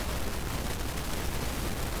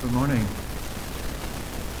Good morning.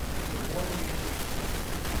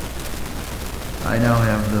 I now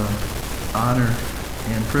have the honor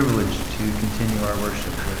and privilege to continue our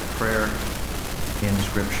worship with prayer in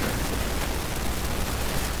Scripture.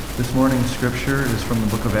 This morning's Scripture is from the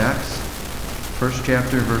book of Acts, first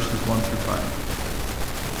chapter, verses 1 through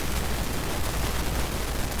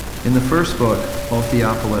 5. In the first book, O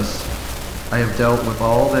Theophilus, I have dealt with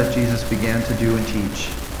all that Jesus began to do and teach,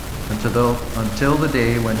 until the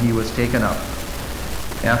day when he was taken up,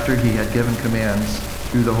 after he had given commands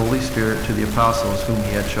through the Holy Spirit to the apostles whom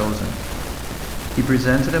he had chosen. He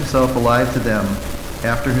presented himself alive to them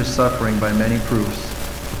after his suffering by many proofs,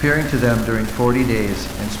 appearing to them during 40 days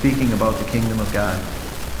and speaking about the kingdom of God.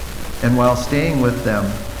 And while staying with them,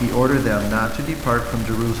 he ordered them not to depart from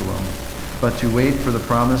Jerusalem, but to wait for the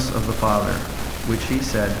promise of the Father, which he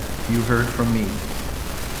said, "You heard from me.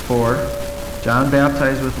 For John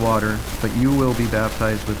baptized with water, but you will be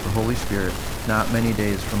baptized with the Holy Spirit not many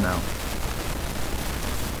days from now."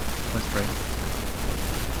 Let's pray.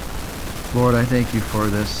 Lord, I thank you for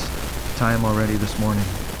this time already this morning.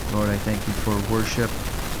 Lord, I thank you for worship.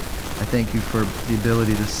 I thank you for the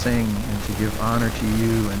ability to sing and to give honor to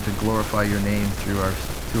you and to glorify your name through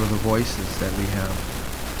the voices that we have.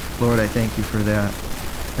 Lord, I thank you for that.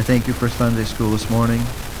 I thank you for Sunday school this morning,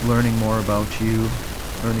 learning more about you,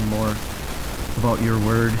 learning more about your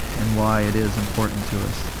word and why it is important to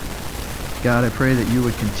us. God, I pray that you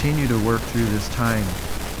would continue to work through this time.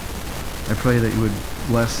 I pray that you would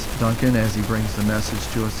bless Duncan as he brings the message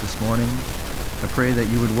to us this morning. I pray that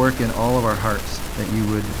you would work in all of our hearts, that you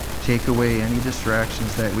would take away any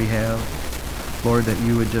distractions that we have. Lord, that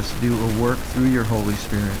you would just do a work through your Holy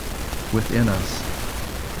Spirit within us.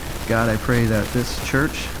 God, I pray that this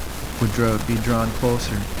church would be drawn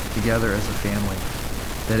closer together as a family.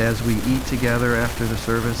 That as we eat together after the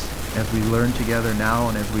service, as we learn together now,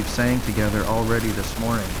 and as we've sang together already this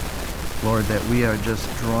morning, Lord, that we are just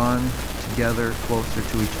drawn together closer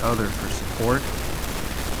to each other for support,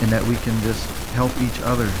 and that we can just help each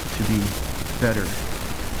other to be better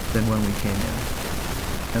than when we came in.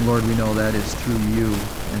 And Lord, we know that is through you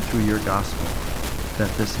and through your gospel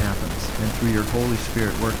that this happens, and through your Holy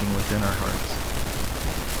Spirit working within our hearts.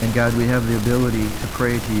 And God, we have the ability to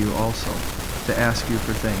pray to you also, to ask you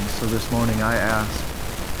for things. So this morning I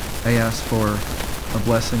ask for a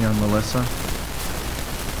blessing on Melissa,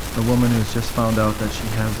 a woman who's just found out that she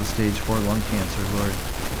has a stage 4 lung cancer, Lord.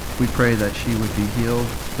 We pray that she would be healed,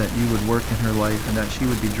 that you would work in her life, and that she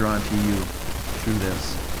would be drawn to you through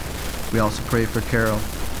this. We also pray for Carol,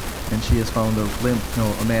 and she has found a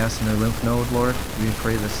mass in her lymph node, Lord. We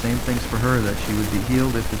pray the same things for her, that she would be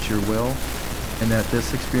healed if it's your will, and that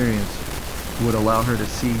this experience would allow her to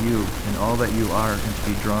see you and all that you are, and to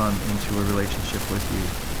be drawn into a relationship with you.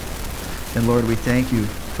 And Lord, we thank you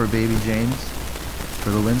for baby James,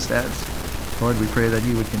 for the Lindstads. Lord, we pray that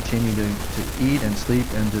he would continue to eat and sleep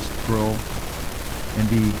and just grow and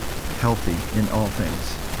be healthy in all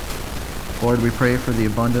things. Lord, we pray for the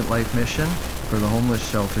Abundant Life Mission, for the homeless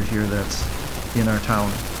shelter here that's in our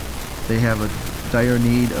town. They have a dire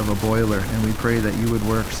need of a boiler, and we pray that you would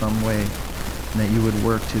work some way, and that you would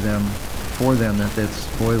work for them, that this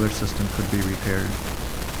boiler system could be repaired.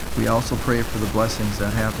 We also pray for the blessings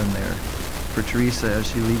that happen there. For Teresa, as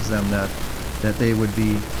she leads them, that they would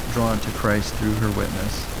be drawn to Christ through her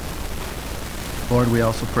witness. Lord, we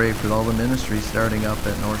also pray for all the ministries starting up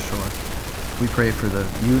at North Shore. We pray for the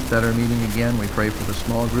youth that are meeting again. We pray for the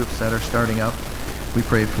small groups that are starting up. We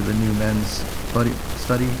pray for the new men's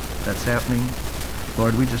study that's happening.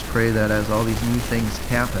 Lord, we just pray that as all these new things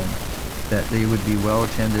happen, that they would be well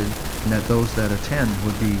attended, and that those that attend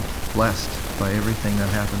would be blessed by everything that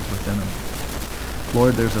happens within them.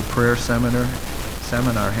 Lord, there's a prayer seminar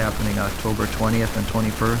happening October 20th and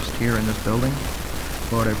 21st here in this building.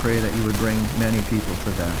 Lord, I pray that you would bring many people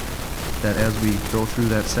to that as we go through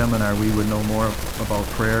that seminar, we would know more about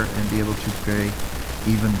prayer and be able to pray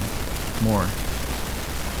even more.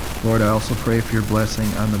 Lord, I also pray for your blessing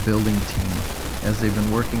on the building team, as they've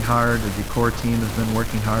been working hard. The decor team has been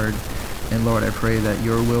working hard. And Lord, I pray that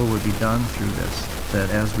your will would be done through this, that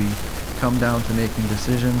as we come down to making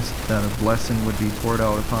decisions, that a blessing would be poured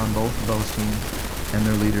out upon both of those teams and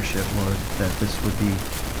their leadership, Lord, that this would be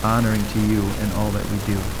honoring to you in all that we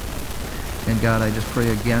do. And God, I just pray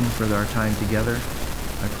again for our time together.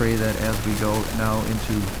 I pray that as we go now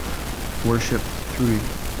into worship through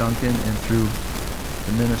Duncan and through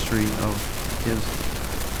the ministry of his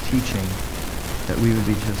teaching, that we would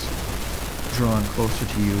be just drawn closer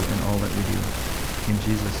to you in all that we do. In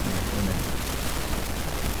Jesus' name, amen.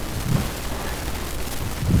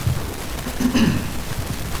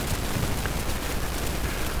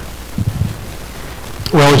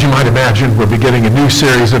 Well, as you might imagine, we're beginning a new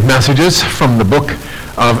series of messages from the book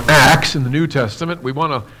of Acts in the New Testament. We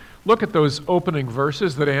want to look at those opening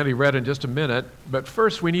verses that Andy read in just a minute, but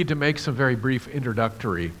first we need to make some very brief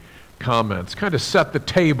introductory comments, kind of set the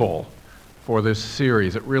table for this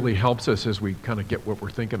series. It really helps us as we kind of get what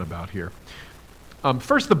we're thinking about here.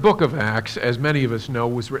 First, the book of Acts, as many of us know,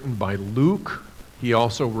 was written by Luke. He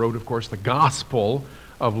also wrote, of course, the Gospel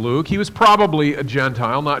of Luke. He was probably a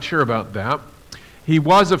Gentile, not sure about that. He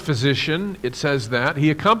was a physician, it says that.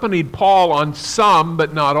 He accompanied Paul on some,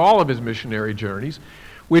 but not all of his missionary journeys,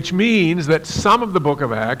 which means that some of the book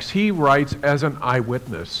of Acts he writes as an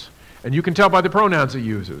eyewitness. And you can tell by the pronouns he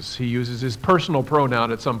uses. He uses his personal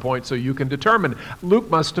pronoun at some point, so you can determine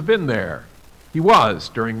Luke must have been there. He was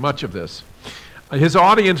during much of this. His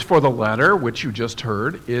audience for the letter, which you just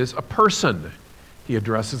heard, is a person. He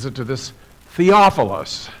addresses it to this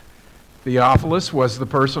Theophilus. Theophilus was the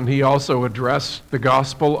person he also addressed the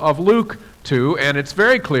Gospel of Luke to, and it's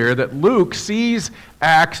very clear that Luke sees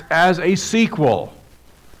Acts as a sequel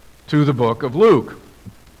to the book of Luke.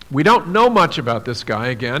 We don't know much about this guy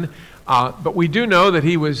again, but we do know that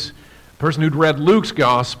he was a person who'd read Luke's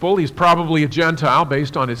Gospel. He's probably a Gentile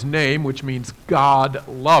based on his name, which means God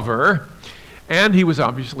lover, and he was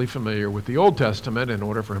obviously familiar with the Old Testament in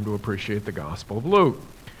order for him to appreciate the Gospel of Luke.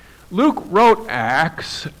 Luke wrote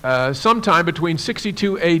Acts sometime between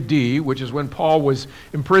 62 A.D., which is when Paul was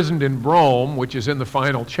imprisoned in Rome, which is in the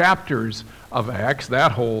final chapters of Acts,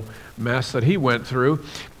 that whole mess that he went through,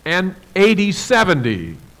 and A.D.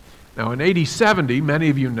 70. Now, in A.D. 70, many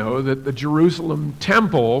of you know that the Jerusalem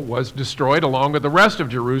temple was destroyed along with the rest of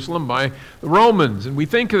Jerusalem by the Romans. And we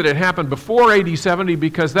think that it happened before A.D. 70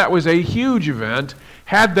 because that was a huge event.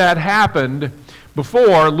 Had that happened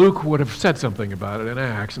before, Luke would have said something about it in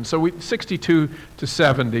Acts. And so 62 to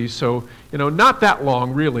 70, so not that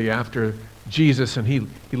long really after Jesus and he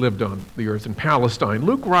lived on the earth in Palestine.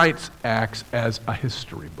 Luke writes Acts as a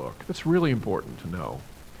history book. That's really important to know.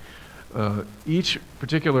 Each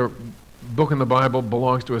particular book in the Bible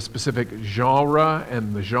belongs to a specific genre,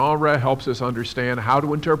 and the genre helps us understand how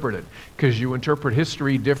to interpret it, because you interpret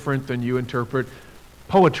history different than you interpret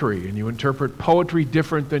poetry, and you interpret poetry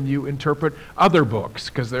different than you interpret other books,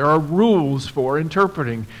 because there are rules for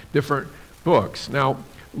interpreting different books. Now,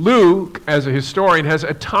 Luke, as a historian, has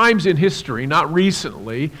at times in history, not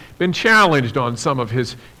recently, been challenged on some of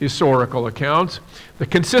his historical accounts. The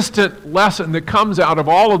consistent lesson that comes out of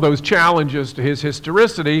all of those challenges to his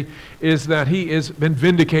historicity is that he has been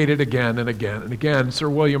vindicated again and again and again. Sir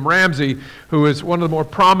William Ramsay, who is one of the more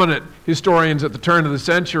prominent historians at the turn of the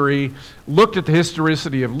century, looked at the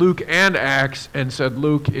historicity of Luke and Acts and said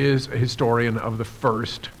Luke is a historian of the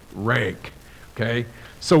first rank. Okay?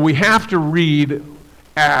 So we have to read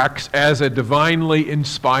Acts as a divinely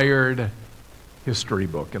inspired history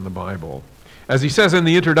book in the Bible. As he says in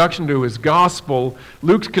the introduction to his gospel,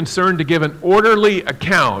 Luke's concerned to give an orderly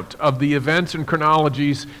account of the events and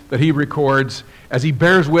chronologies that he records as he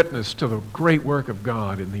bears witness to the great work of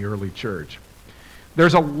God in the early church.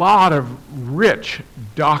 There's a lot of rich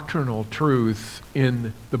doctrinal truth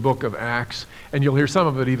in the book of Acts, and you'll hear some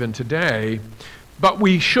of it even today, but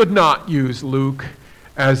we should not use Luke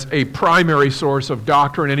as a primary source of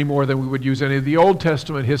doctrine any more than we would use any of the Old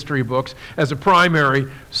Testament history books as a primary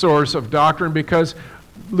source of doctrine, because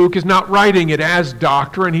Luke is not writing it as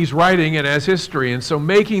doctrine, he's writing it as history. And so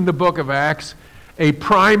making the book of Acts a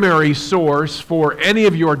primary source for any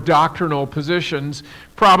of your doctrinal positions,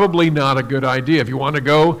 probably not a good idea. If you want to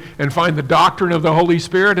go and find the doctrine of the Holy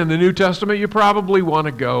Spirit in the New Testament, you probably want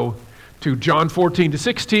to go to John 14 to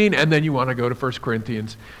 16, and then you want to go to 1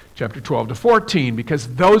 Corinthians chapter 12 to 14,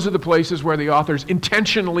 because those are the places where the authors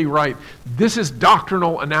intentionally write, this is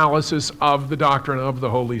doctrinal analysis of the doctrine of the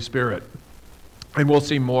Holy Spirit. And we'll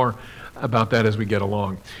see more about that as we get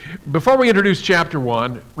along. Before we introduce chapter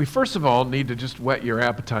 1, we first of all need to just whet your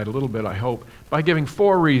appetite a little bit, I hope, by giving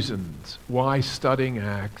 4 reasons why studying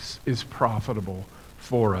Acts is profitable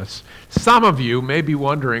for us. Some of you may be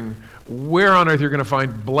wondering where on earth you're going to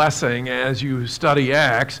find blessing as you study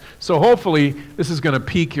Acts, so hopefully this is going to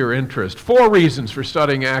pique your interest. 4 reasons for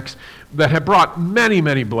studying Acts that have brought many,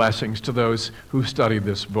 many blessings to those who study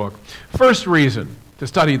this book. First reason to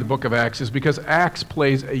study the book of Acts is because Acts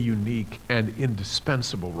plays a unique and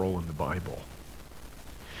indispensable role in the Bible.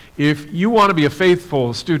 If you want to be a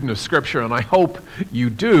faithful student of Scripture, and I hope you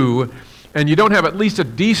do, and you don't have at least a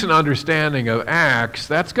decent understanding of Acts,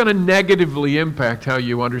 that's going to negatively impact how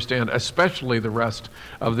you understand especially the rest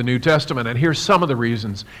of the New Testament. And here's some of the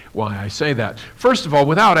reasons why I say that. First of all,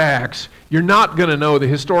 without Acts, you're not going to know the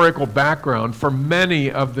historical background for many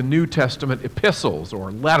of the New Testament epistles or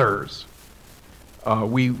letters.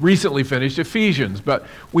 We recently finished Ephesians, but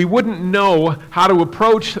we wouldn't know how to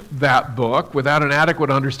approach that book without an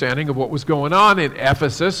adequate understanding of what was going on in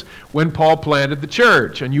Ephesus when Paul planted the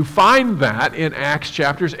church. And you find that in Acts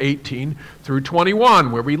chapters 18 through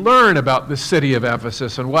 21, where we learn about the city of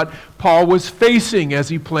Ephesus and what Paul was facing as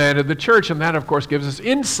he planted the church. And that, of course, gives us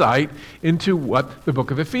insight into what the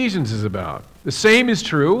book of Ephesians is about. The same is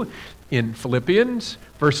true in Philippians,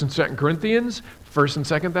 1st and 2nd Corinthians, 1st and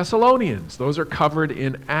 2nd Thessalonians. Those are covered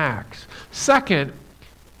in Acts. Second,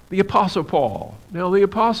 the Apostle Paul. Now, the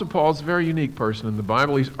Apostle Paul is a very unique person in the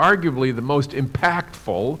Bible. He's arguably the most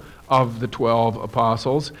impactful of the 12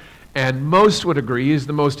 apostles, and most would agree he's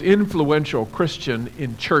the most influential Christian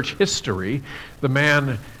in church history, the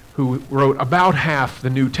man who wrote about half the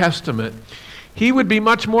New Testament. He would be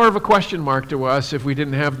much more of a question mark to us if we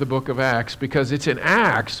didn't have the book of Acts, because it's in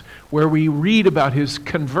Acts where we read about his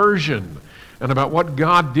conversion and about what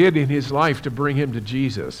God did in his life to bring him to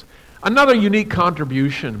Jesus. Another unique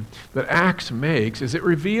contribution that Acts makes is it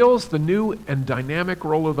reveals the new and dynamic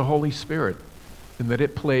role of the Holy Spirit and that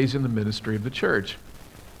it plays in the ministry of the church.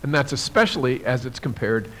 And that's especially as it's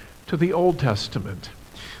compared to the Old Testament.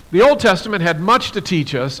 The Old Testament had much to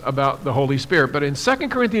teach us about the Holy Spirit, but in 2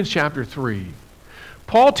 Corinthians chapter 3,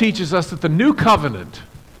 Paul teaches us that the new covenant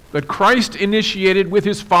that Christ initiated with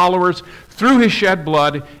his followers through his shed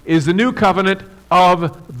blood is the new covenant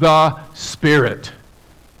of the Spirit.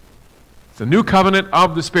 It's the new covenant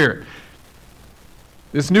of the Spirit.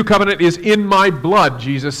 This new covenant is in my blood,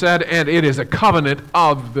 Jesus said, and it is a covenant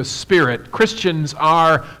of the Spirit. Christians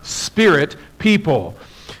are Spirit people.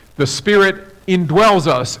 The Spirit indwells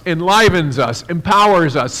us, enlivens us,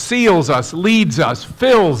 empowers us, seals us, leads us,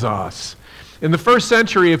 fills us. In the first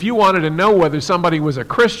century, if you wanted to know whether somebody was a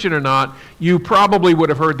Christian or not, you probably would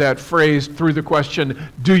have heard that phrase through the question,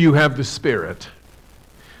 do you have the Spirit?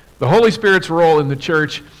 The Holy Spirit's role in the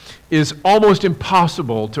church is almost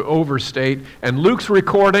impossible to overstate, and Luke's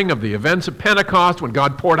recording of the events of Pentecost when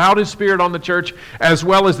God poured out his Spirit on the church, as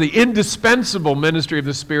well as the indispensable ministry of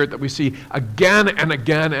the Spirit that we see again and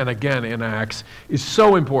again and again in Acts, is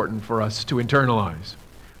so important for us to internalize.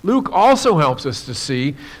 Luke also helps us to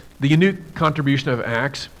see the unique contribution of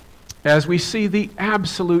Acts as we see the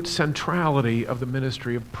absolute centrality of the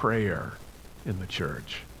ministry of prayer in the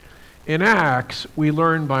church. In Acts, we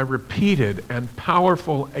learn by repeated and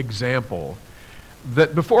powerful example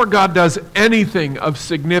that before God does anything of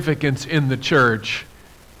significance in the church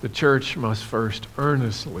must first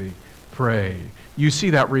earnestly pray. You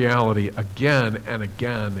see that reality again and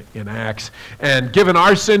again in Acts. And given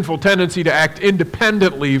our sinful tendency to act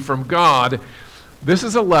independently from God, this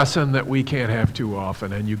is a lesson that we can't have too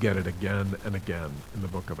often, and you get it again and again in the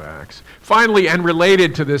book of Acts. Finally, and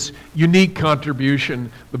related to this unique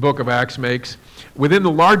contribution the book of Acts makes, within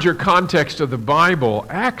the larger context of the Bible,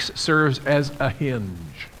 Acts serves as a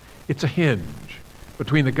hinge. It's a hinge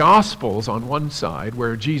between the Gospels on one side,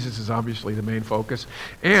 where Jesus is obviously the main focus,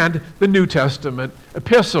 and the New Testament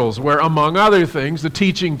epistles, where, among other things, the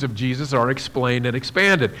teachings of Jesus are explained and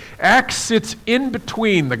expanded. Acts sits in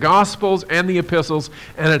between the Gospels and the epistles,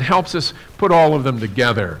 and it helps us put all of them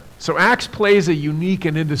together. So Acts plays a unique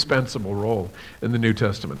and indispensable role in the New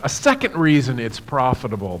Testament. A second reason it's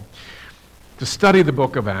profitable to study the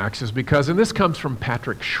book of Acts is because, and this comes from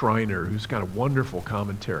Patrick Schreiner, who's got a wonderful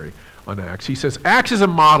commentary on Acts. He says, Acts is a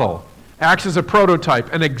model, Acts is a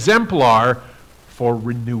prototype, an exemplar for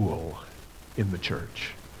renewal in the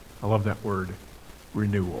church. I love that word,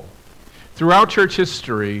 renewal. Throughout church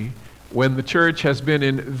history, when the church has been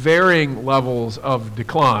in varying levels of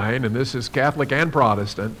decline, and this is Catholic and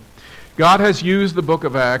Protestant, God has used the book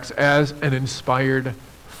of Acts as an inspired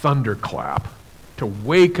thunderclap to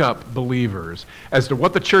wake up believers as to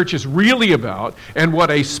what the church is really about and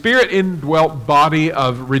what a Spirit-indwelt body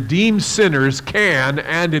of redeemed sinners can,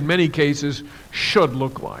 and in many cases, should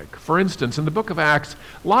look like. For instance, in the book of Acts,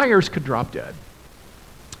 liars could drop dead.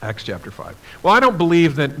 Acts chapter 5. Well, I don't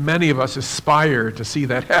believe that many of us aspire to see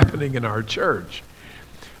that happening in our church,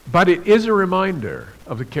 but it is a reminder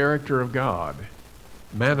of the character of God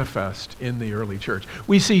manifest in the early church.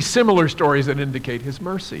 We see similar stories that indicate his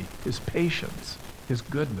mercy, his patience, his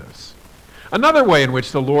goodness. Another way in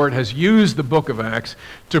which the Lord has used the book of Acts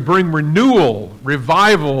to bring renewal,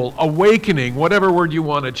 revival, awakening, whatever word you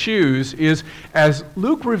want to choose, is as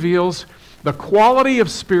Luke reveals the quality of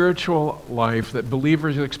spiritual life that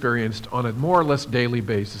believers experienced on a more or less daily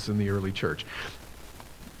basis in the early church.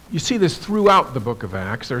 You see this throughout the book of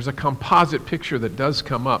Acts. There's a composite picture that does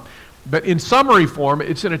come up. But in summary form,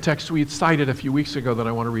 it's in a text we had cited a few weeks ago that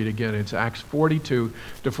I want to read again. It's Acts 42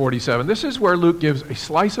 to 47. This is where Luke gives a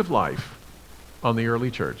slice of life on the early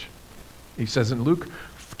church He says in Luke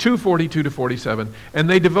 2:42-47, and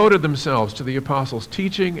they devoted themselves to the apostles'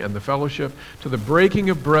 teaching and the fellowship, to the breaking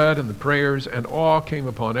of bread and the prayers, and awe came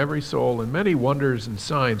upon every soul, and many wonders and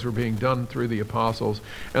signs were being done through the apostles.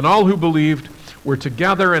 And all who believed were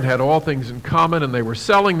together and had all things in common, and they were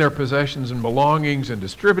selling their possessions and belongings and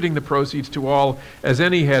distributing the proceeds to all as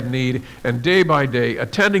any had need, and day by day,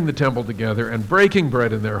 attending the temple together and breaking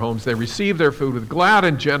bread in their homes, they received their food with glad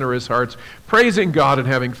and generous hearts, praising God and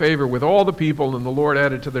having favor with all the people, and the Lord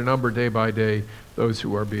added to their number day by day those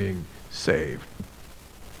who are being saved.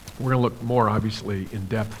 We're going to look more, obviously, in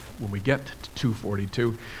depth when we get to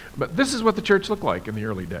 242, but this is what the church looked like in the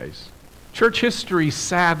early days. Church history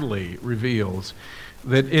sadly reveals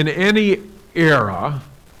that in any era,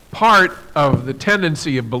 part of the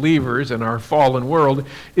tendency of believers in our fallen world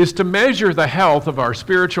is to measure the health of our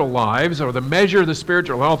spiritual lives or to measure the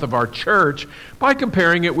spiritual health of our church by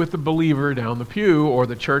comparing it with the believer down the pew or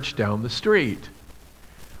the church down the street.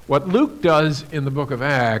 What Luke does in the book of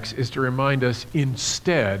Acts is to remind us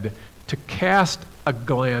instead to cast a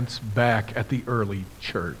glance back at the early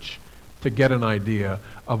church to get an idea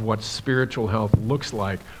of what spiritual health looks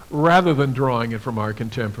like rather than drawing it from our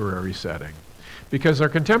contemporary setting. Because our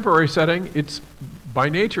contemporary setting, it's by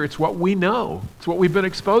nature, it's what we know. It's what we've been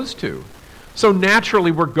exposed to. So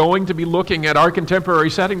naturally, we're going to be looking at our contemporary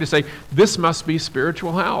setting to say, this must be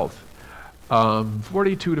spiritual health.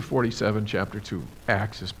 42-47, chapter 2,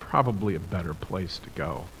 Acts is probably a better place to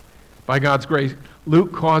go. By God's grace,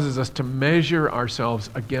 Luke causes us to measure ourselves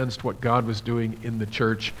against what God was doing in the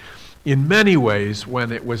church in many ways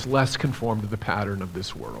when it was less conformed to the pattern of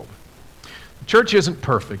this world. The church isn't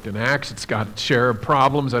perfect in Acts. It's got its share of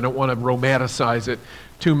problems. I don't want to romanticize it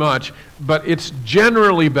too much, but it's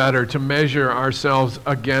generally better to measure ourselves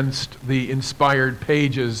against the inspired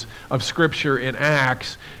pages of Scripture in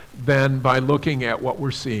Acts than by looking at what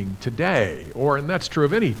we're seeing today, and that's true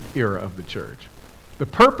of any era of the church. The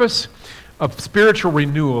purpose of spiritual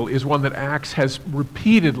renewal is one that Acts has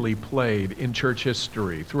repeatedly played in church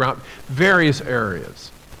history throughout various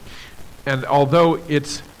areas. And although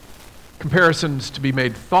it's comparisons to be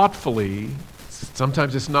made thoughtfully,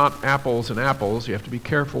 sometimes it's not apples and apples, you have to be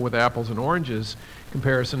careful with apples and oranges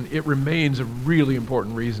comparison, it remains a really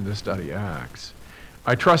important reason to study Acts.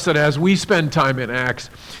 I trust that as we spend time in Acts,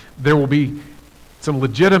 there will be some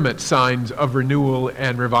legitimate signs of renewal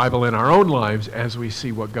and revival in our own lives as we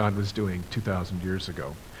see what God was doing 2,000 years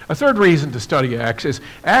ago. A third reason to study Acts is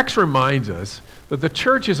Acts reminds us that the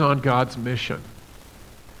church is on God's mission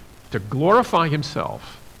to glorify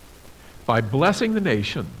himself by blessing the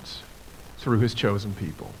nations through his chosen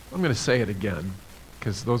people. I'm going to say it again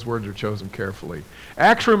because those words are chosen carefully.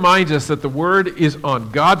 Acts reminds us that the word is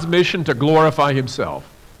on God's mission to glorify himself.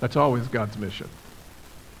 That's always God's mission.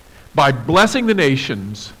 By blessing the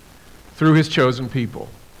nations through his chosen people.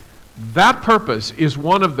 That purpose is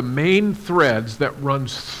one of the main threads that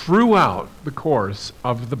runs throughout the course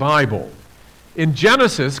of the Bible. In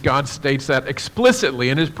Genesis, God states that explicitly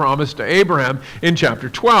in his promise to Abraham in chapter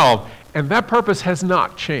 12, and that purpose has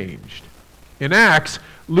not changed. In Acts,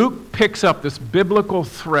 Luke picks up this biblical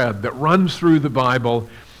thread that runs through the Bible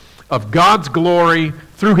of God's glory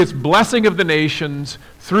through his blessing of the nations,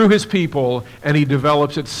 through his people, and he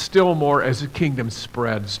develops it still more as the kingdom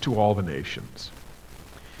spreads to all the nations.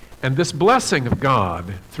 And this blessing of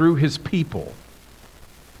God through his people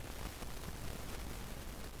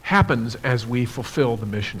happens as we fulfill the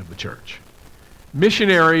mission of the church.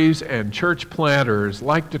 Missionaries and church planters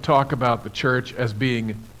like to talk about the church as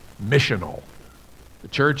being missional. The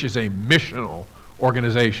church is a missional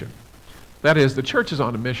organization. That is, the church is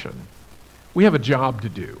on a mission. We have a job to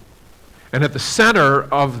do. And at the center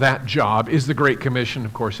of that job is the Great Commission,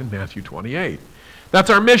 of course, in Matthew 28. That's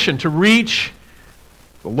our mission, to reach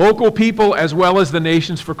the local people as well as the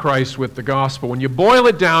nations for Christ with the gospel. When you boil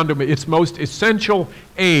it down to its most essential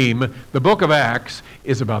aim, the book of Acts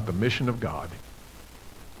is about the mission of God.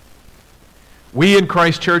 We in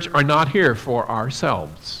Christ Church are not here for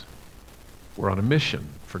ourselves. We're on a mission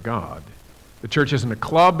for God. The church isn't a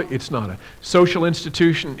club, it's not a social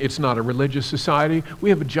institution, it's not a religious society.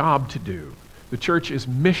 We have a job to do. The church is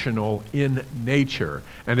missional in nature.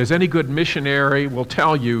 And as any good missionary will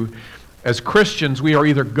tell you, as Christians, we are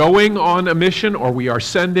either going on a mission or we are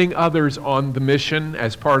sending others on the mission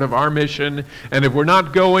as part of our mission. And if we're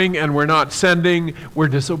not going and we're not sending, we're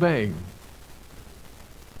disobeying.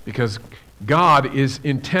 Because God is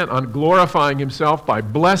intent on glorifying himself by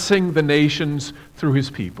blessing the nations through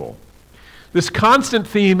his people. This constant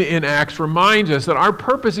theme in Acts reminds us that our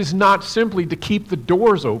purpose is not simply to keep the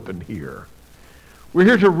doors open here. We're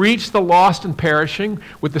here to reach the lost and perishing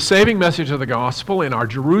with the saving message of the gospel in our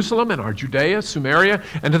Jerusalem and our Judea, Samaria,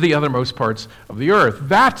 and to the othermost parts of the earth.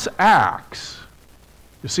 That's Acts.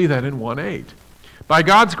 You see that in 1:8. By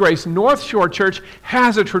God's grace, North Shore Church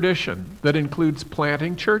has a tradition that includes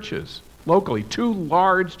planting churches locally. 2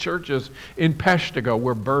 large churches in Peshtigo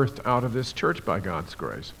were birthed out of this church by God's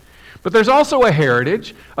grace. But there's also a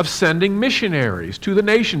heritage of sending missionaries to the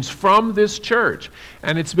nations from this church.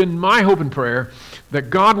 And it's been my hope and prayer that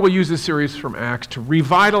God will use this series from Acts to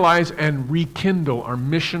revitalize and rekindle our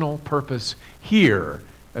missional purpose here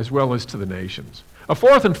as well as to the nations. A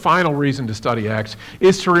fourth and final reason to study Acts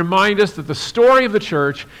is to remind us that the story of the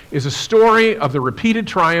church is a story of the repeated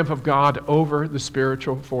triumph of God over the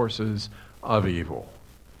spiritual forces of evil.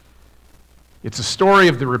 It's a story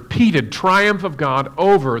of the repeated triumph of God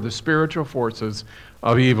over the spiritual forces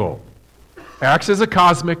of evil. Acts is a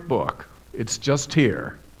cosmic book. It's just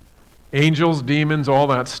here. Angels, demons, all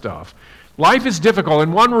that stuff. Life is difficult,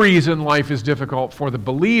 and one reason life is difficult for the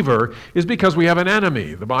believer is because we have an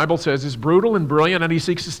enemy. The Bible says he's brutal and brilliant, and he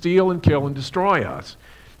seeks to steal and kill and destroy us.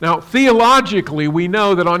 Now, theologically, we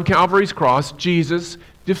know that on Calvary's cross, Jesus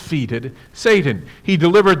defeated Satan. He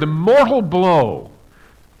delivered the mortal blow,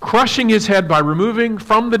 crushing his head by removing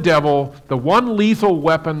from the devil the one lethal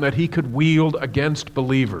weapon that he could wield against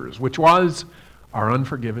believers, which was our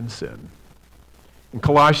unforgiven sin. In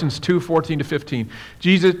Colossians 2:14-15,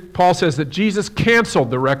 Paul says that Jesus canceled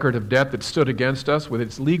the record of debt that stood against us with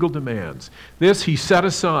its legal demands. This he set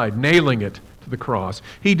aside, nailing it to the cross.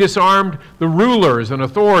 He disarmed the rulers and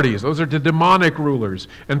authorities, those are the demonic rulers,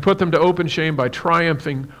 and put them to open shame by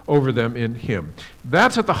triumphing over them in him.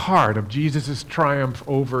 That's at the heart of Jesus' triumph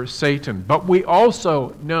over Satan. But we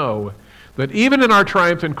also know that even in our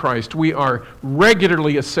triumph in Christ, we are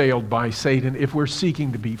regularly assailed by Satan if we're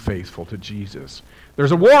seeking to be faithful to Jesus.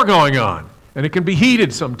 There's a war going on, and it can be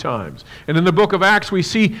heated sometimes. And in the book of Acts, we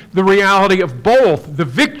see the reality of both the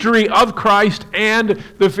victory of Christ and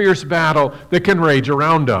the fierce battle that can rage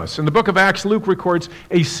around us. In the book of Acts, Luke records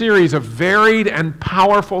a series of varied and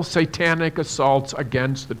powerful satanic assaults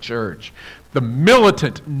against the church. The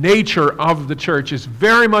militant nature of the church is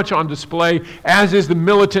very much on display, as is the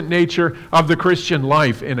militant nature of the Christian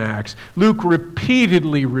life in Acts. Luke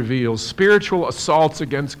repeatedly reveals spiritual assaults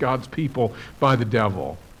against God's people by the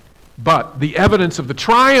devil. But the evidence of the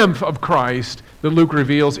triumph of Christ that Luke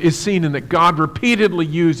reveals is seen in that God repeatedly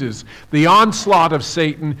uses the onslaught of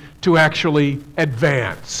Satan to actually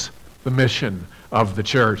advance the mission of the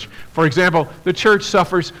church. For example, the church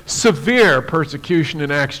suffers severe persecution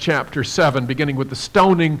in Acts chapter 7, beginning with the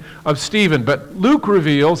stoning of Stephen. But Luke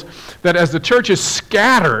reveals that as the church is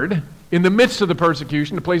scattered in the midst of the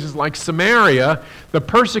persecution to places like Samaria, the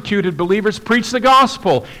persecuted believers preach the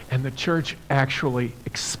gospel, and the church actually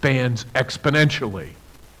expands exponentially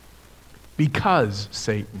because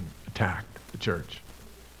Satan attacked the church.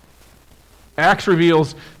 Acts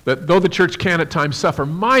reveals that though the church can at times suffer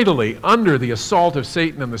mightily under the assault of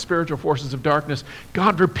Satan and the spiritual forces of darkness,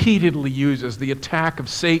 God repeatedly uses the attack of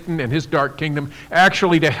Satan and his dark kingdom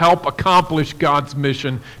actually to help accomplish God's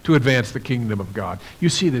mission to advance the kingdom of God. You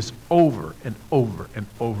see this over and over and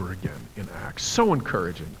over again in Acts. So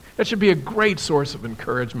encouraging. That should be a great source of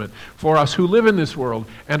encouragement for us who live in this world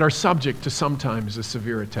and are subject to sometimes a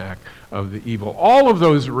severe attack of the evil. All of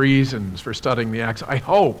those reasons for studying the Acts, I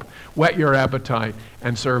hope, whet your appetite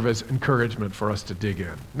and serve as encouragement for us to dig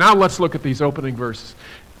in. Now let's look at these opening verses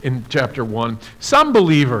in chapter 1. Some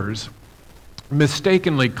believers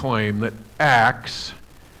mistakenly claim that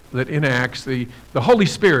in Acts, the Holy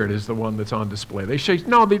Spirit is the one that's on display. They say,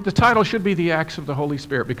 no, the title should be the Acts of the Holy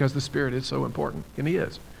Spirit because the Spirit is so important, and he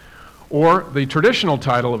is. Or the traditional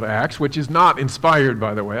title of Acts, which is not inspired,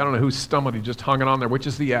 by the way. I don't know who somebody just hung it on there, which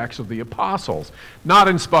is the Acts of the Apostles. Not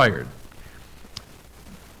inspired.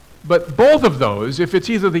 But both of those, if it's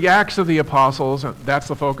either the Acts of the Apostles, that's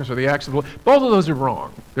the focus, or the Acts of the... both of those are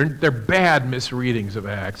wrong. They're bad misreadings of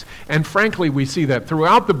Acts. And frankly, we see that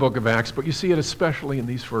throughout the book of Acts, but you see it especially in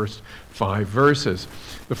these first 5 verses.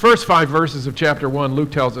 The first 5 verses of chapter 1,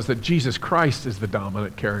 Luke tells us that Jesus Christ is the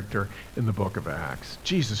dominant character in the book of Acts.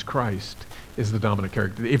 Jesus Christ is the dominant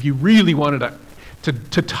character. If you really wanted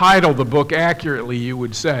to title the book accurately, you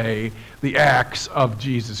would say, The Acts of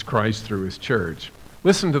Jesus Christ through his church.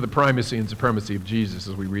 Listen to the primacy and supremacy of Jesus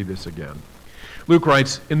as we read this again. Luke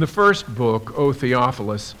writes, "In the first book, O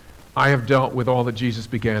Theophilus, I have dealt with all that Jesus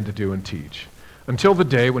began to do and teach, until the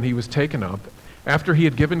day when he was taken up, after he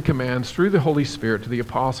had given commands through the Holy Spirit to the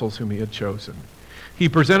apostles whom he had chosen. He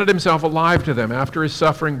presented himself alive to them after his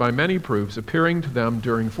suffering by many proofs, appearing to them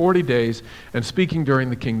during 40 days and speaking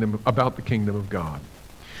about the kingdom of God.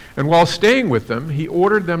 And while staying with them, he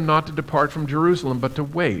ordered them not to depart from Jerusalem, but to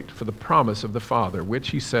wait for the promise of the Father, which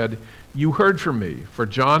he said, "You heard from me, for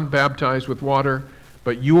John baptized with water,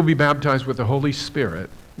 but you will be baptized with the Holy Spirit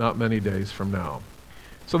not many days from now."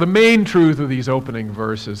 So the main truth of these opening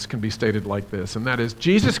verses can be stated like this, and that is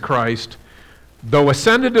Jesus Christ, though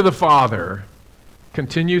ascended to the Father,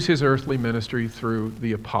 continues his earthly ministry through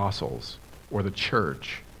the apostles, or the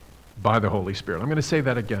church, by the Holy Spirit. I'm going to say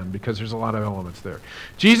that again because there's a lot of elements there.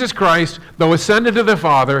 Jesus Christ, though ascended to the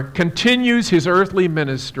Father, continues his earthly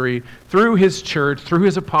ministry through his church, through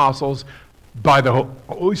his apostles, by the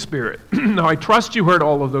Holy Spirit. Now, I trust you heard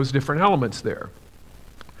all of those different elements there.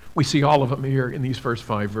 We see all of them here in these first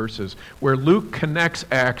 5 verses, where Luke connects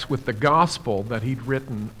Acts with the gospel that he'd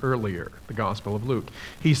written earlier, the Gospel of Luke.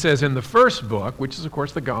 He says in the first book, which is, of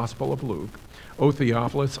course, the Gospel of Luke, "O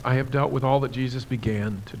Theophilus, I have dealt with all that Jesus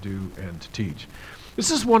began to do and to teach."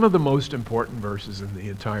 This is one of the most important verses in the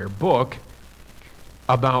entire book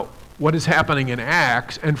about what is happening in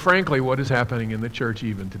Acts, and frankly, what is happening in the church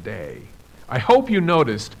even today. I hope you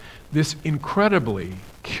noticed this incredibly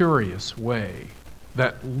curious way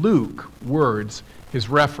that Luke words his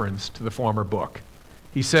reference to the former book.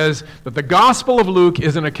 He says that the Gospel of Luke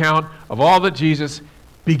is an account of all that Jesus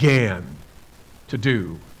began to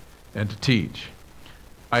do and to teach.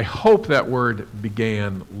 I hope that word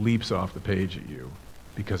 "began" leaps off the page at you,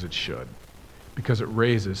 because it should, because it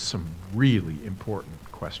raises some really important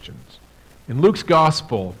questions. In Luke's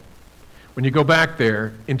Gospel, when you go back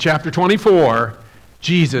there, in chapter 24,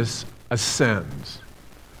 Jesus ascends.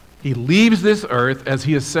 He leaves this earth as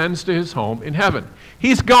he ascends to his home in heaven.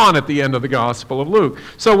 He's gone at the end of the Gospel of Luke.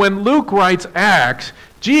 So when Luke writes Acts,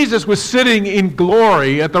 Jesus was sitting in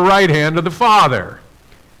glory at the right hand of the Father.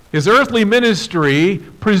 His earthly ministry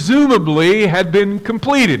presumably had been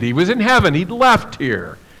completed. He was in heaven. He'd left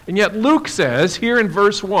here. And yet Luke says here in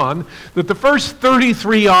verse 1 that the first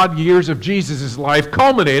 33-odd years of Jesus' life,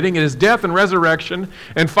 culminating in his death and resurrection,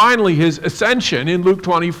 and finally his ascension in Luke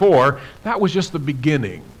 24, that was just the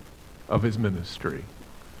beginning of his ministry.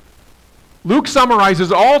 Luke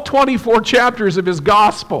summarizes all 24 chapters of his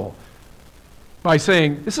gospel by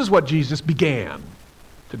saying, this is what Jesus began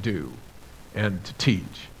to do and to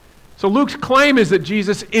teach. So Luke's claim is that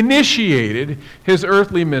Jesus initiated his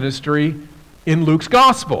earthly ministry in Luke's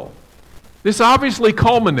gospel. This obviously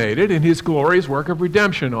culminated in his glorious work of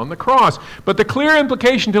redemption on the cross. But the clear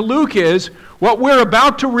implication to Luke is what we're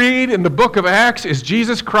about to read in the book of Acts is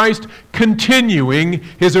Jesus Christ continuing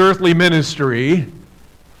his earthly ministry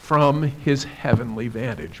from his heavenly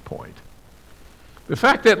vantage point. The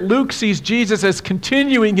fact that Luke sees Jesus as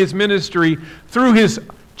continuing his ministry through his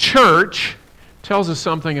church tells us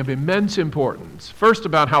something of immense importance. First,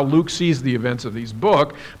 about how Luke sees the events of this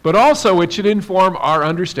book, but also it should inform our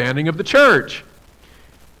understanding of the church.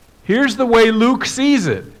 Here's the way Luke sees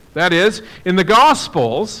it. That is, in the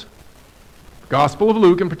Gospels, Gospel of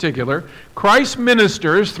Luke in particular, Christ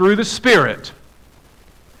ministers through the Spirit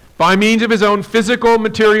by means of his own physical,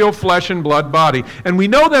 material, flesh and blood body. And we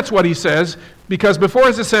know that's what he says because before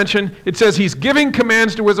his ascension, it says he's giving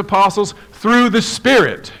commands to his apostles through the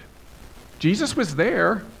Spirit. Jesus was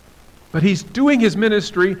there, but he's doing his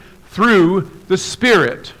ministry through the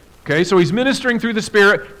Spirit. Okay, so he's ministering through the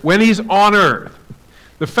Spirit when he's on earth.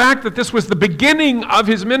 The fact that this was the beginning of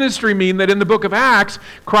his ministry means that in the book of Acts,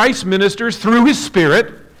 Christ ministers through his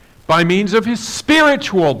Spirit by means of his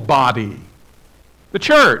spiritual body, the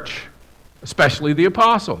church, especially the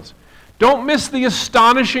apostles. Don't miss the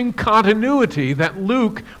astonishing continuity that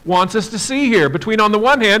Luke wants us to see here between, on the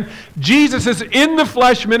one hand, Jesus' in the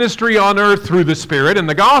flesh ministry on earth through the Spirit in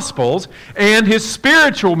the Gospels, and his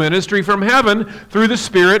spiritual ministry from heaven through the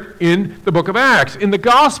Spirit in the book of Acts. In the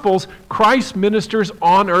Gospels, Christ ministers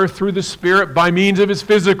on earth through the Spirit by means of his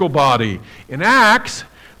physical body. In Acts,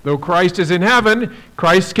 though Christ is in heaven,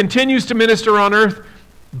 Christ continues to minister on earth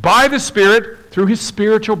by the Spirit through his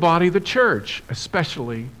spiritual body, the church,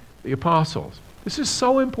 especially the apostles. This is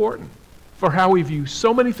so important for how we view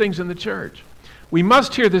so many things in the church. We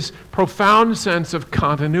must hear this profound sense of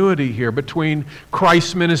continuity here between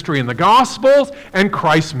Christ's ministry in the Gospels and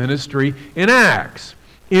Christ's ministry in Acts.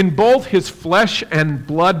 In both his flesh and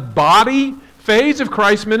blood body phase of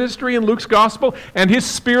Christ's ministry in Luke's Gospel and his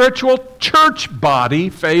spiritual church body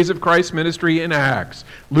phase of Christ's ministry in Acts.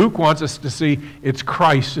 Luke wants us to see it's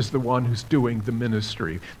Christ is the one who's doing the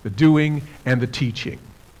ministry, the doing and the teaching.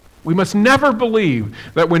 We must never believe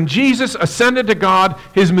that when Jesus ascended to God,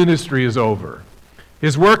 his ministry is over.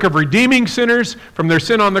 His work of redeeming sinners from their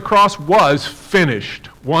sin on the cross was finished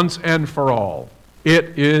once and for all.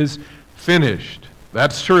 It is finished.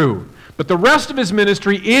 That's true. But the rest of his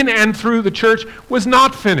ministry in and through the church was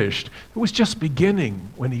not finished. It was just beginning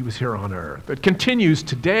when he was here on earth. It continues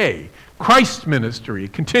today. Christ's ministry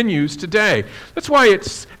continues today. That's why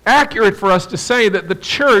it's accurate for us to say that the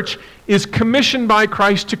church is commissioned by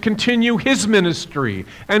Christ to continue his ministry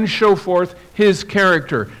and show forth his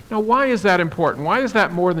character. Now, why is that important? Why is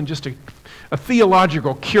that more than just a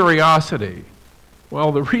theological curiosity?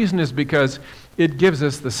 Well, the reason is because it gives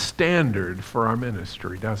us the standard for our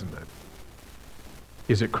ministry, doesn't it?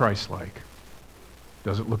 Is it Christ-like?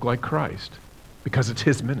 Does it look like Christ? Because it's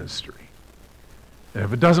his ministry. And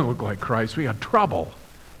if it doesn't look like Christ, we got trouble.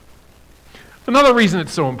 Another reason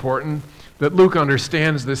it's so important that Luke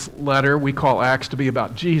understands this letter we call Acts to be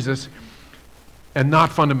about Jesus and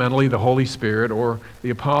not fundamentally the Holy Spirit or the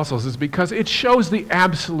apostles is because it shows the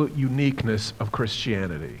absolute uniqueness of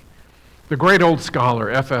Christianity. The great old scholar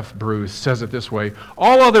F.F. Bruce says it this way: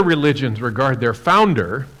 all other religions regard their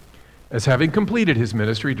founder as having completed his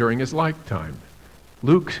ministry during his lifetime.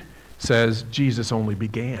 Luke says Jesus only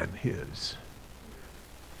began his.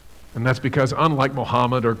 And that's because unlike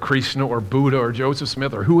Muhammad or Krishna or Buddha or Joseph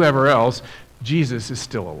Smith or whoever else, Jesus is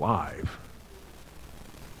still alive.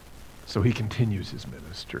 So he continues his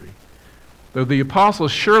ministry. Though the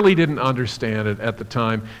apostles surely didn't understand it at the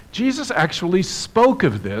time, Jesus actually spoke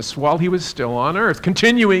of this while he was still on earth,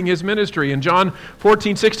 continuing his ministry. In John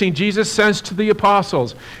 14:16, Jesus says to the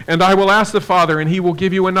apostles, "And I will ask the Father, and he will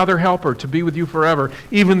give you another helper to be with you forever,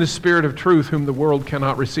 even the Spirit of truth, whom the world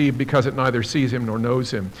cannot receive because it neither sees him nor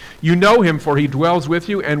knows him. You know him, for he dwells with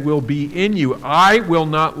you and will be in you. I will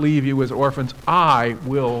not leave you as orphans. I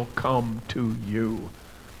will come to you."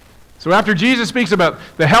 So after Jesus speaks about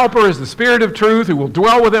the helper as the Spirit of truth who will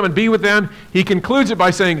dwell with them and be with them, he concludes it by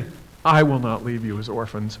saying, "I will not leave you as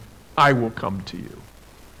orphans. I will come to you."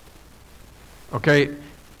 Okay,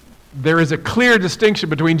 there is a clear distinction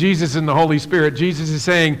between Jesus and the Holy Spirit. Jesus is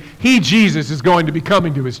saying Jesus, is going to be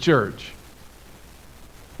coming to his church.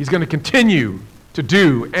 He's going to continue to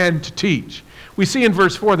do and to teach. We see in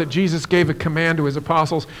verse 4 that Jesus gave a command to his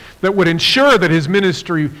apostles that would ensure that his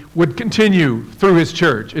ministry would continue through his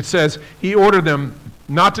church. It says, he ordered them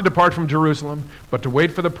not to depart from Jerusalem, but to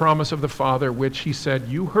wait for the promise of the Father, which he said,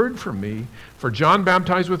 "You heard from me, for John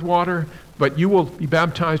baptized with water, but you will be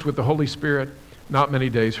baptized with the Holy Spirit not many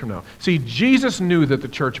days from now." See, Jesus knew that the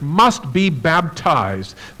church must be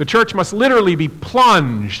baptized. The church must literally be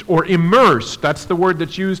plunged or immersed, that's the word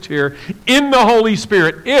that's used here, in the Holy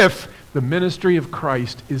Spirit if the ministry of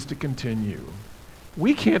Christ is to continue.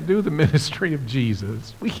 We can't do the ministry of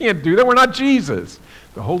Jesus. We can't do that. We're not Jesus.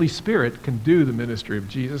 The Holy Spirit can do the ministry of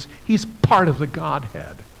Jesus. He's part of the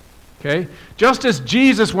Godhead. Okay? Just as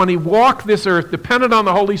Jesus, when he walked this earth, depended on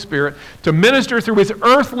the Holy Spirit to minister through his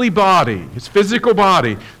earthly body, his physical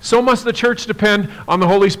body, so must the church depend on the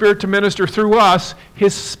Holy Spirit to minister through us,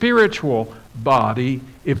 his spiritual body,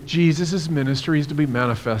 if Jesus' ministry is to be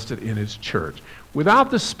manifested in his church.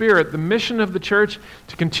 Without the Spirit, the mission of the church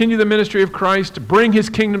to continue the ministry of Christ, to bring his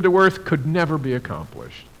kingdom to earth, could never be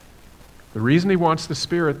accomplished. The reason he wants the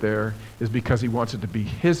Spirit there is because he wants it to be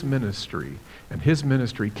his ministry, and his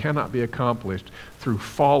ministry cannot be accomplished through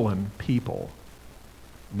fallen people.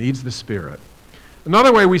 It needs the Spirit.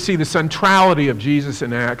 Another way we see the centrality of Jesus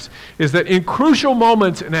in Acts is that in crucial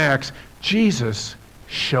moments in Acts, Jesus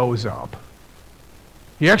shows up.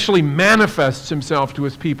 He actually manifests himself to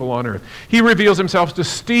his people on earth. He reveals himself to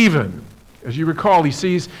Stephen. As you recall, he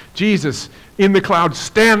sees Jesus in the cloud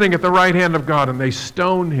standing at the right hand of God, and they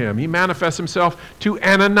stone him. He manifests himself to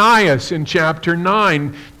Ananias in chapter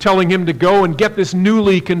 9, telling him to go and get this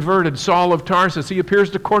newly converted Saul of Tarsus. He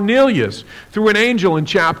appears to Cornelius through an angel in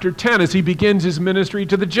chapter 10 as he begins his ministry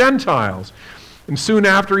to the Gentiles. And soon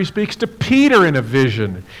after, he speaks to Peter in a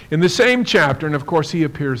vision in the same chapter. And of course, he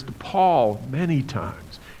appears to Paul many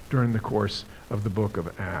times during the course of the book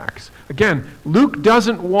of Acts. Again, Luke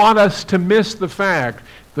doesn't want us to miss the fact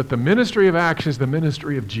that the ministry of Acts is the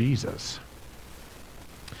ministry of Jesus.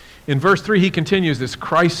 In verse 3, he continues this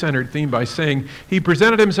Christ-centered theme by saying, he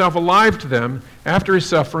presented himself alive to them after his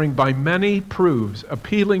suffering by many proofs,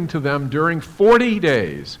 appealing to them during 40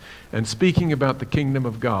 days and speaking about the kingdom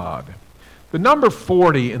of God. The number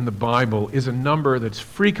 40 in the Bible is a number that's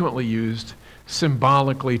frequently used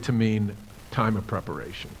symbolically to mean time of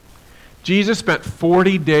preparation. Jesus spent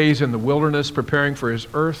 40 days in the wilderness preparing for his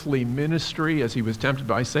earthly ministry as he was tempted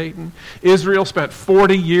by Satan. Israel spent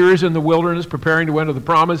 40 years in the wilderness preparing to enter the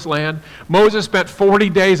promised land. Moses spent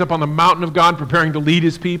 40 days up on the mountain of God preparing to lead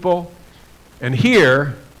his people. And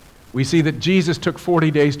here we see that Jesus took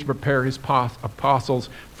 40 days to prepare his apostles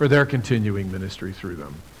for their continuing ministry through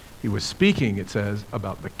them. He was speaking, it says,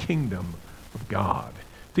 about the kingdom of God.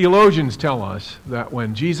 Theologians tell us that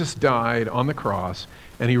when Jesus died on the cross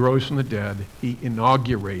and he rose from the dead, he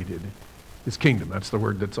inaugurated his kingdom. That's the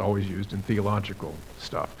word that's always used in theological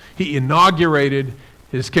stuff. He inaugurated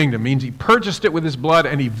his kingdom. Means he purchased it with his blood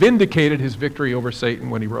and he vindicated his victory over Satan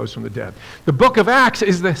when he rose from the dead. The book of Acts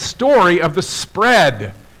is the story of the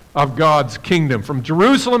spread of God's kingdom from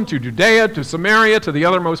Jerusalem to Judea to Samaria to the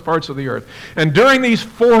othermost parts of the earth. And during these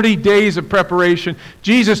 40 days of preparation,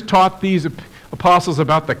 Jesus taught these apostles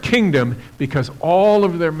about the kingdom because all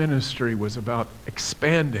of their ministry was about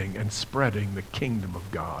expanding and spreading the kingdom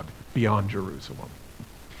of God beyond Jerusalem.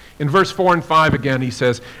 In verse 4 and 5 again, he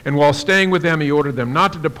says, "And while staying with them, he ordered them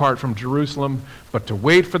not to depart from Jerusalem, but to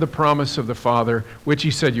wait for the promise of the Father, which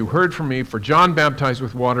he said, 'You heard from me, for John baptized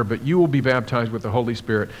with water, but you will be baptized with the Holy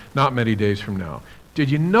Spirit not many days from now.'"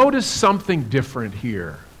 Did you notice something different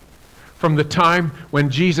here from the time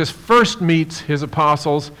when Jesus first meets his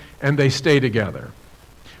apostles and they stay together?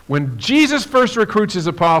 When Jesus first recruits his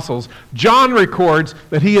apostles, John records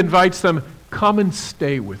that he invites them, "Come and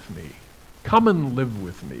stay with me. Come and live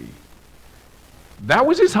with me." That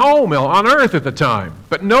was his home on earth at the time.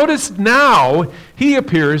 But notice now he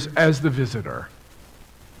appears as the visitor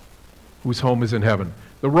whose home is in heaven.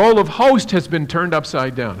 The role of host has been turned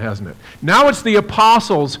upside down, hasn't it? Now it's the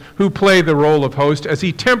apostles who play the role of host as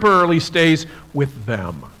he temporarily stays with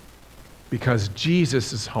them, because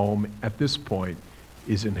Jesus' home at this point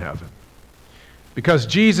is in heaven. Because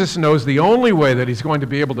Jesus knows the only way that he's going to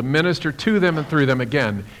be able to minister to them and through them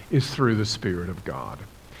again is through the Spirit of God.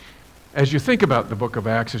 As you think about the book of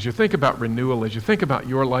Acts, as you think about renewal, as you think about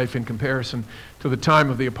your life in comparison to the time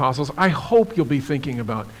of the apostles, I hope you'll be thinking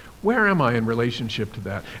about, where am I in relationship to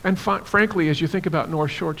that? And frankly, as you think about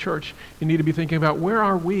North Shore Church, you need to be thinking about, where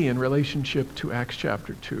are we in relationship to Acts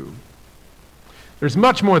chapter 2? There's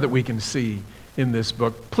much more that we can see in this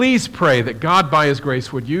book. Please pray that God, by his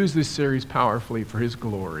grace, would use this series powerfully for his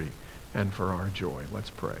glory and for our joy. Let's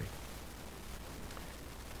pray.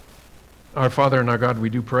 Our Father and our God, we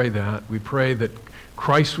do pray that. We pray that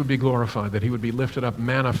Christ would be glorified, that he would be lifted up,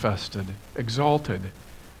 manifested, exalted,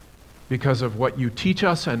 because of what you teach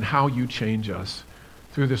us and how you change us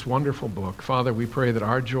through this wonderful book. Father, we pray that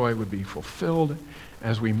our joy would be fulfilled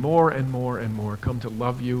as we more and more and more come to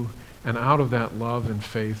love you, and out of that love and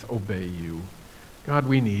faith obey you. God,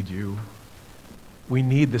 we need you. We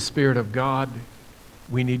need the Spirit of God.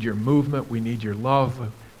 We need your movement. We need your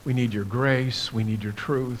love. We need your grace. We need your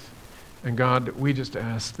truth. And God, we just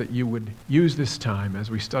ask that you would use this time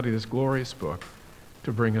as we study this glorious book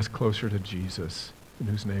to bring us closer to Jesus, in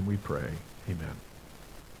whose name we pray. Amen.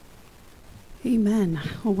 Amen.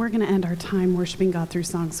 Well, we're going to end our time worshiping God through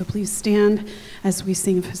song, so please stand as we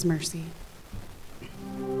sing of his mercy.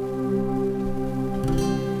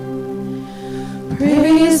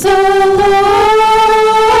 Praise the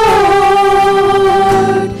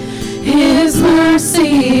Lord, his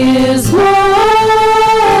mercy is more,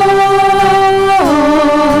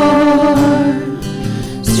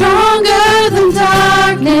 stronger than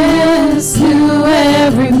darkness, new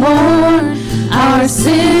every morn. Our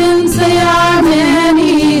sins, they are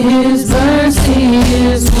many, his mercy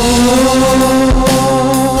is more.